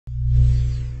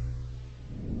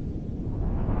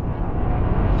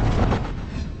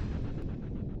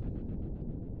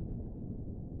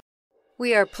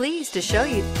We are pleased to show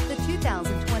you the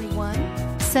 2021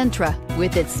 Sentra.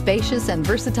 With its spacious and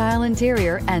versatile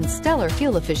interior and stellar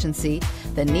fuel efficiency,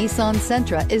 the Nissan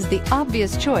Sentra is the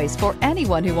obvious choice for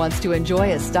anyone who wants to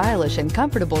enjoy a stylish and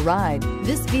comfortable ride.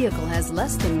 This vehicle has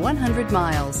less than 100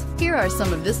 miles. Here are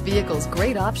some of this vehicle's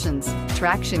great options: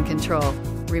 traction control,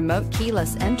 remote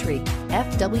keyless entry,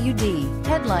 FWD,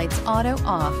 headlights auto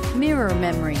off, mirror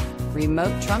memory,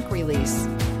 remote trunk release,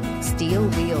 steel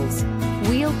wheels,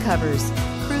 wheel covers,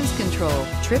 cruise control,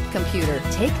 trip computer.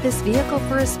 Take this vehicle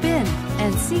for a spin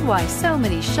and see why so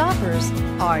many shoppers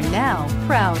are now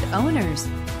proud owners.